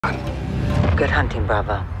Good hunting,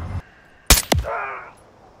 Bravo.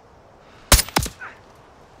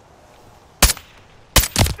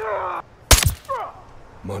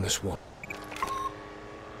 -1.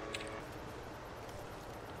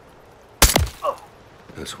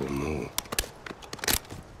 That's one more.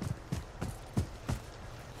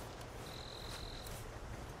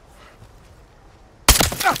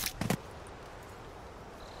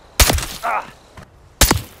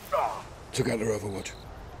 Took out their overwatch.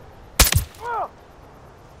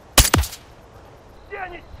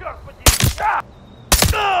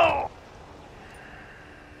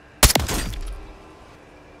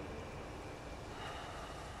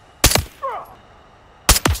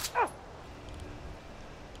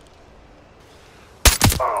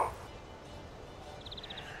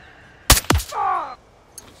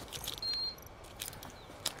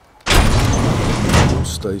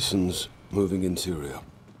 Stations moving interior.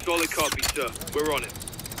 Solid copy, sir. We're on it.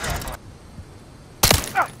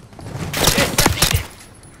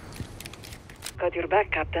 Got your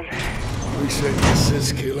back, Captain. Appreciate the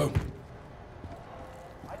assist, Kilo.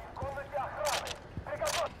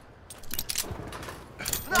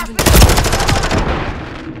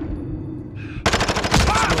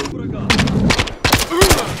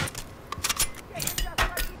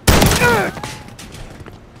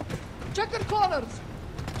 Check their corners!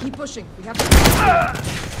 Keep pushing. We have to...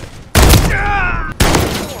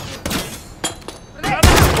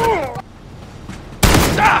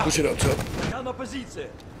 Push it up top. Я на позиции.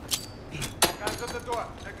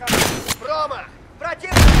 Рома!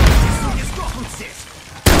 Противник! Суки сдохнут здесь!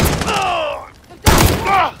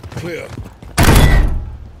 Clear.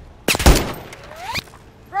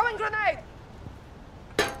 Throwing grenade!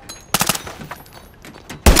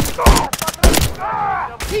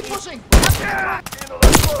 Keep pushing! We have to...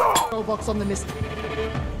 Throw box on the mist.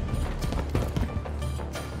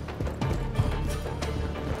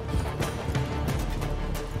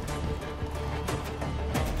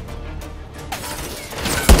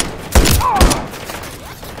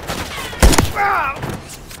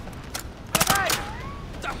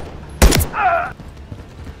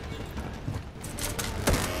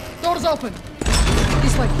 Doors open!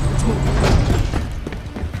 This way, let's move.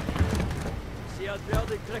 Все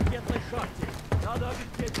отряды к ракетной шахте. Надо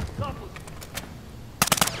обеспечить запуск.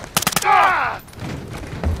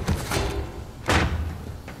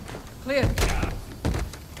 Clear.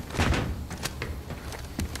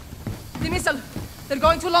 The missile! They're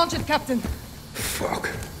going to launch it, Captain. Fuck.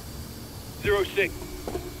 06.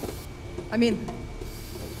 I'm in.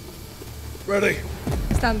 Ready.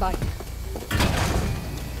 Stand by.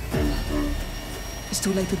 It's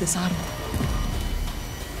too late to disarm.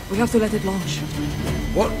 We have to let it launch.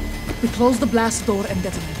 What? We close the blast door and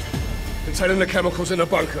detonate. Containing the chemicals in the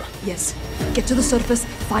bunker. Yes. Get to the surface,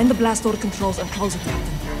 find the blast door controls, and close it,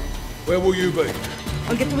 Captain. Where will you be?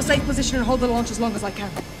 I'll get to a safe position and hold the launch as long as I can.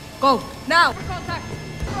 Go! Now! For contact!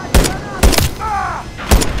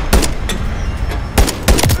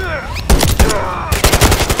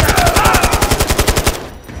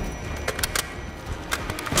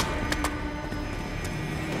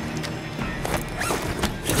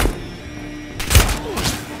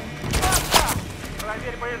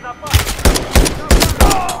 Проверь боезапас!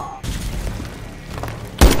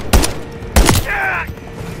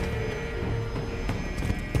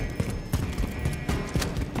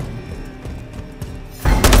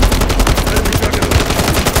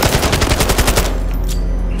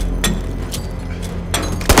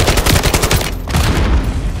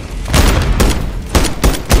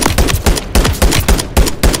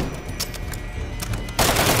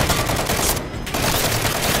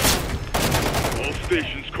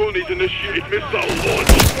 Colonies initiated missile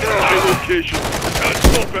launch. High location. Can't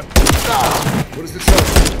stop it. What is the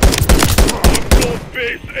target? North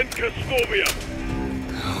base in Kastovia.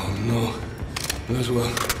 Oh no. As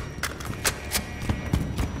well.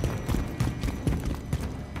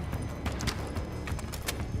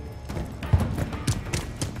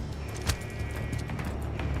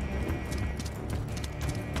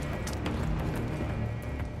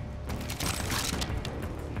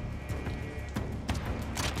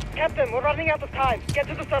 Captain, we're running out of time. Get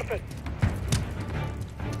to the surface.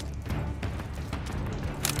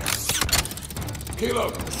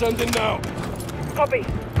 Kilo, send in now. Copy.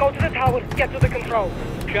 Go to the tower. Get to the control.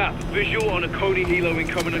 Cap, visual on a Coney helo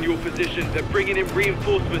incoming on your position. They're bringing in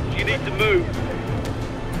reinforcements. You need to move.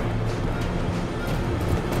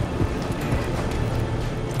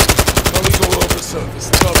 Coney's all over the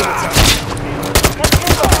surface. Target attack.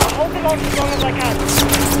 I'll hold the launch as long as I can.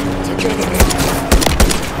 Together then.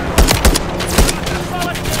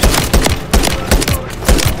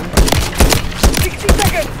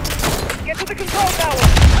 the control tower!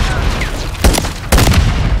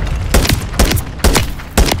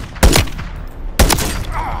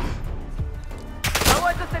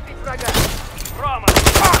 Давай зацепить врага! Rama!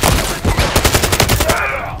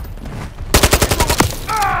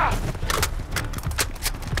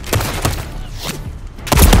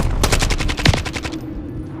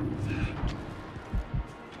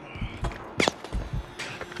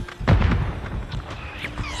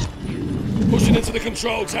 Pushing into the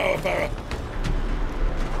control tower, Farah.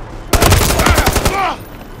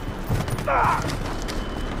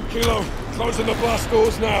 Kilo, closing the blast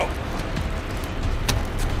doors now.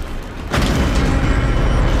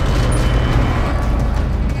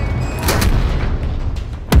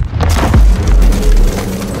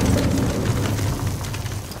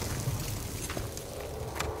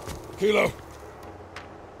 Kilo.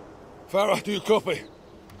 Farah, do you copy?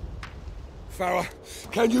 Farah,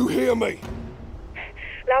 can you hear me?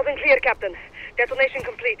 Loud and clear, Captain. Detonation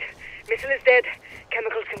complete. Missile is dead.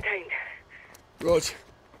 Chemicals contained. Rog.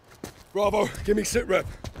 Bravo, give me sit rep.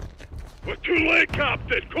 We're too late,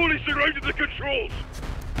 Captain. Coney's surrounded the controls.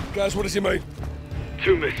 Guys, what does he mean?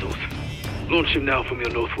 2 missiles. Launch him now from your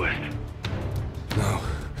northwest. No.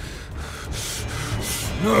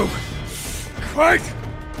 No. Wait!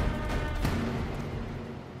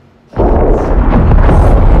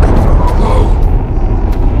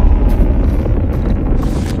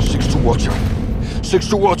 Watcher. 6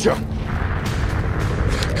 to Watcher.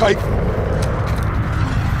 Kate.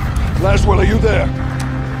 Laswell, are you there?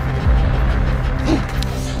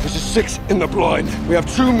 This is 6 in the blind. We have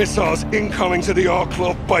 2 missiles incoming to the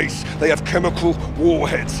Arklov base. They have chemical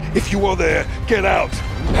warheads. If you are there, get out.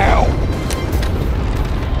 Now!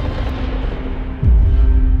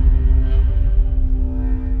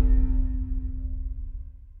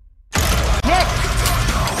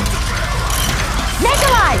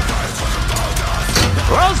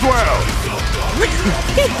 Roswell!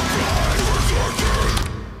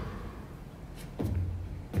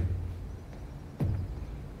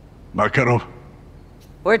 Makarov?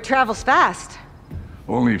 Word travels fast.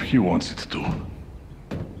 Only if he wants it to.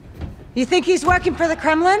 You think he's working for the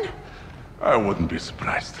Kremlin? I wouldn't be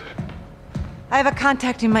surprised. I have a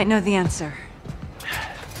contact who might know the answer.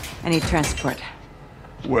 I need transport.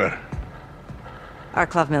 Where?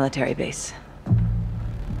 Arklov military base.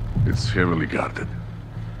 It's heavily guarded.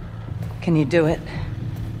 Can you do it?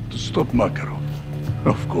 To stop Makarov?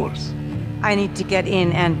 Of course. I need to get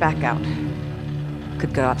in and back out.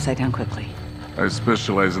 Could go upside down quickly. I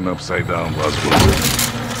specialize in upside down, Roswell.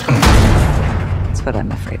 That's what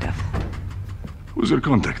I'm afraid of. Who's your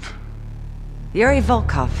contact? Yuri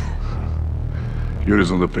Volkov.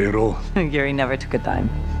 Yuri's on the payroll? Yuri never took a dime.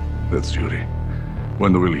 That's Yuri.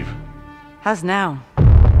 When do we leave? How's now?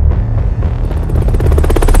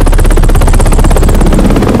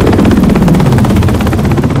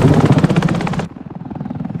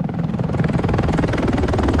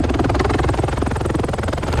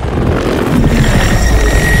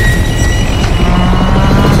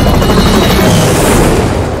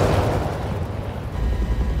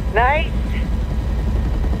 Nice.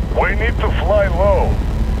 We need to fly low.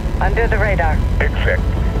 Under the radar. Exact.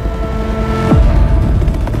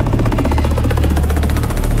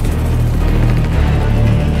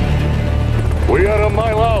 We are a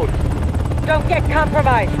mile out. Don't get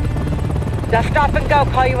compromised. Now stop and go.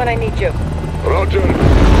 Call you when I need you. Roger.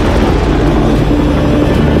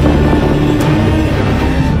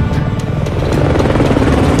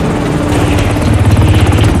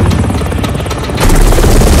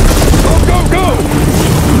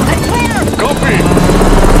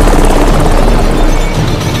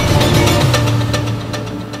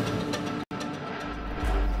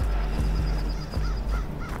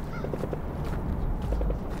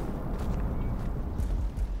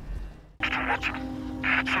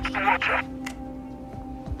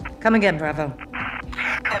 Come again, Bravo.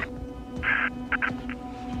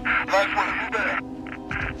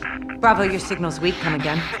 Bravo, your signal's weak. Come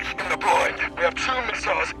again. In the blind, we have 2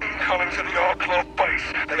 missiles incoming to the Arklov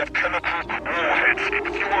base. They have chemical warheads.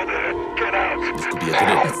 If you are there, get out. This could be a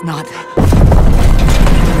It's not.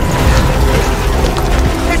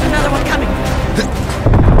 There's another one coming.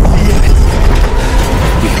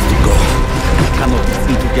 We have to go. We cannot be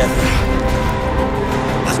free together.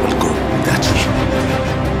 As well go, Dachi.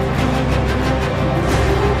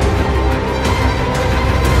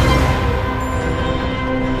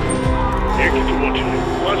 Take to watch you.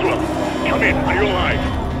 Laswell, come in. Are you alive?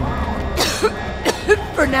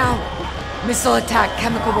 For now. Missile attack,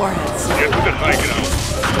 chemical warheads. Get to the high ground.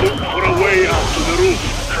 Look for a way out to the roof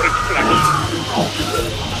for extraction.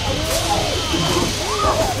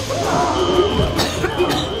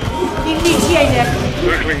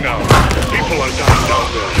 moving now. People are dying down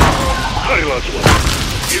there. Hurry, Laszlo.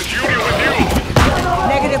 Is Yuri with you?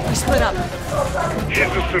 Negative, we split up. He's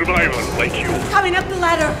a survivor, like you. Coming up the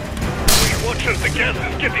ladder. Watch as the gas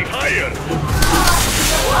is getting higher.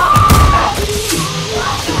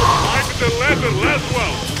 Climb the ladder,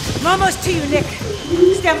 Laswell. I'm almost to you, Nick.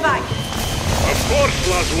 Stand by. Of course,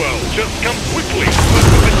 Laswell. Just come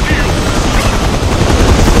quickly.